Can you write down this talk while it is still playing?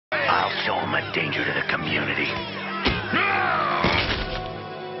I'll show him a danger to the community.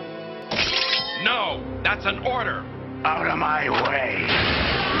 No! That's an order! Out of my way!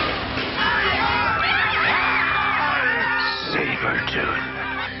 Sabretooth.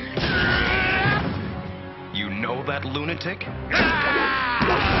 You know that lunatic?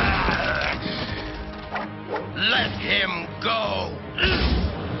 Let him go!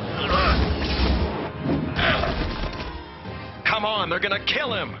 Come on, they're gonna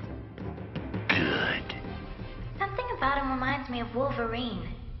kill him! Good. Something about him reminds me of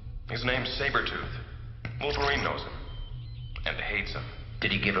Wolverine. His name's Sabretooth. Wolverine knows him. And hates him.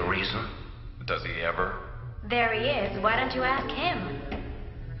 Did he give a reason? Does he ever? There he is. Why don't you ask him?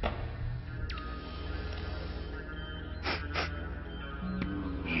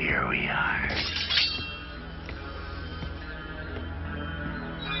 Here we are.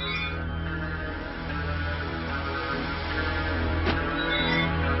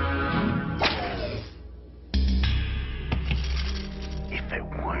 If it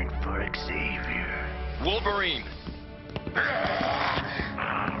weren't for Xavier. Wolverine!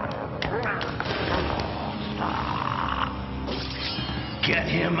 Get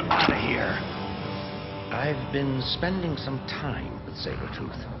him out of here. I've been spending some time with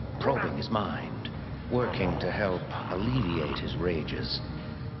Sabretooth, probing his mind, working to help alleviate his rages,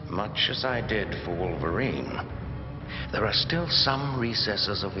 much as I did for Wolverine. There are still some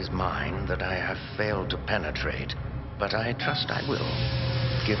recesses of his mind that I have failed to penetrate, but I trust I will,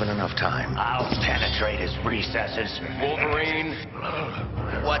 given enough time. I'll penetrate his recesses. Wolverine!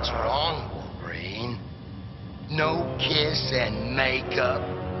 What's wrong, Wolverine? No kiss and makeup?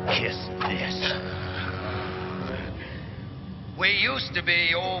 Kiss this. We used to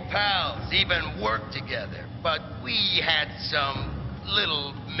be old pals, even work together, but we had some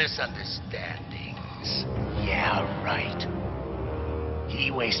little misunderstandings. Yeah, right.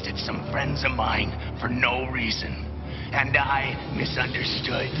 He wasted some friends of mine for no reason. And I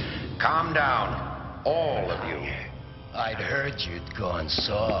misunderstood. Calm down, all of you. I'd heard you'd gone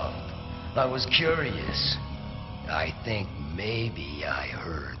soft. I was curious. I think maybe I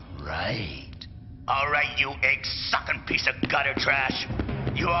heard right. All right, you egg-sucking piece of gutter trash.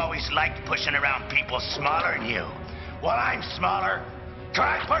 You always liked pushing around people smaller than you. Well, I'm smaller.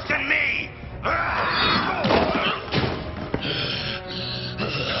 Try pushing me!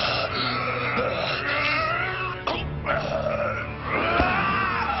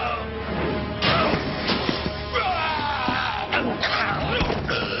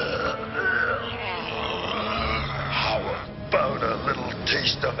 About a little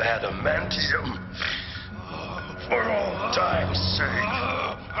taste of adamantium? For old time's sake.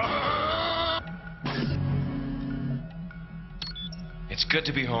 It's good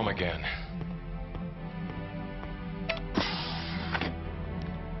to be home again.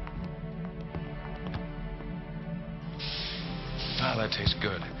 Ah, that tastes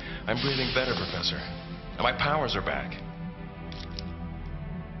good. I'm breathing better, Professor. And my powers are back.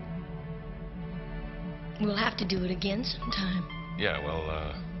 We'll have to do it again sometime. Yeah,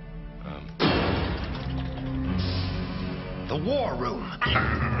 well, The war room.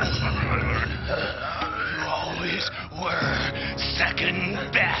 You always were second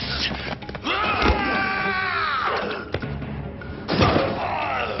best.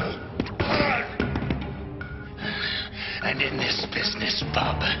 And in this business,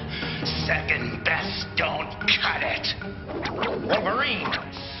 bub, second best don't cut it. Wolverine,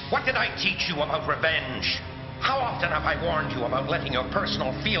 what did I teach you about revenge? How often have I warned you about letting your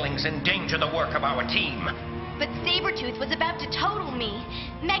personal feelings endanger the work of our team? But Sabretooth was about to total me.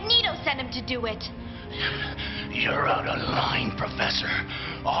 Magneto sent him to do it. You're out of line, Professor.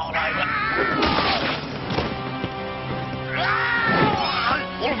 All I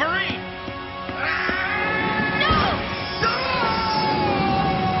Wolverine!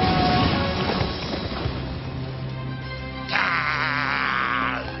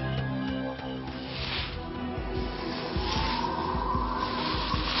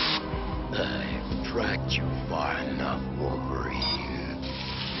 I've dragged you far enough, Wolverine.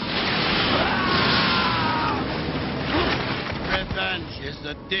 Revenge is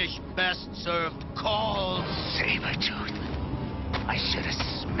the dish best served cold. Sabretooth. I should have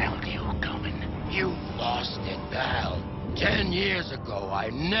smelled you coming. You lost it, pal. 10 years ago, I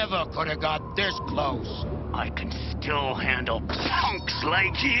never could have got this close. I can still handle punks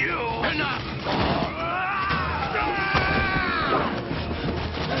like you. Enough!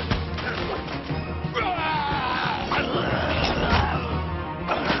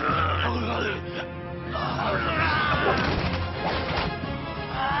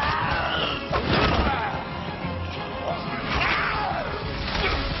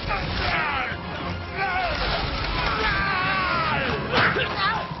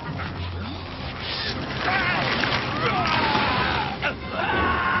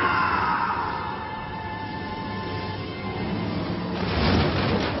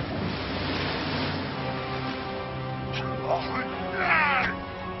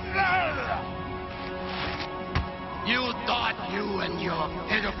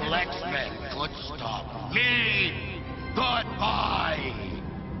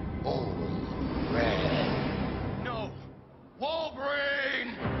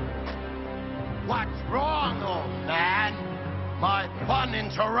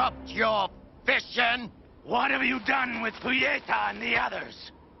 your fishing. What have you done with Puyeta and the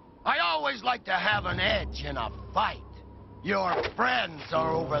others? I always like to have an edge in a fight. Your friends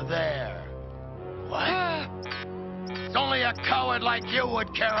are over there. What? It's only a coward like you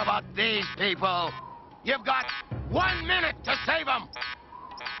would care about these people. You've got 1 minute to save them.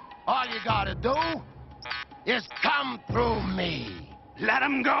 All you gotta do is come through me. Let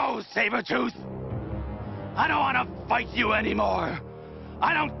him go, Sabretooth. I don't want to fight you anymore.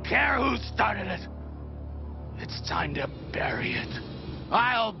 I don't care who started it. It's time to bury it.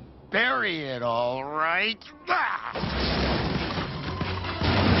 I'll bury it, all right. Look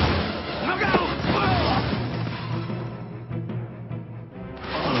out!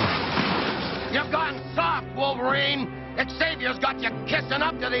 You've gone soft, Wolverine. Xavier's got you kissing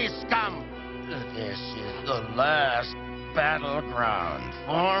up to these scum. This is the last battleground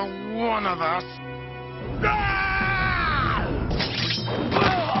for one of us.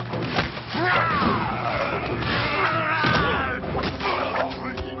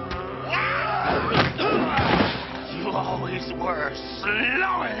 You always were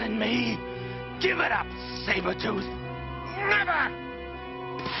slower than me. Give it up, Sabretooth. Never!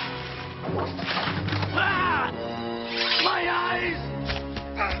 Ah! My eyes!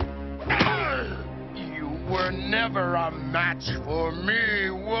 You were never a match for me,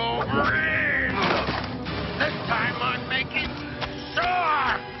 Wolverine! This time I'm making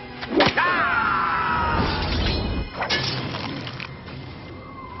sure!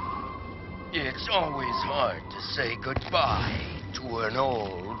 It's always hard to say goodbye to an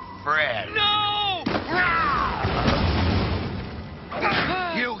old friend. No!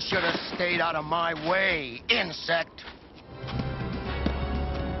 You should have stayed out of my way, insect.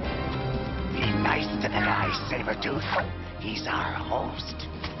 Be nice to the guy, Sabretooth. He's our host.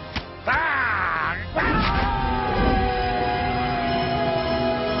 Ah!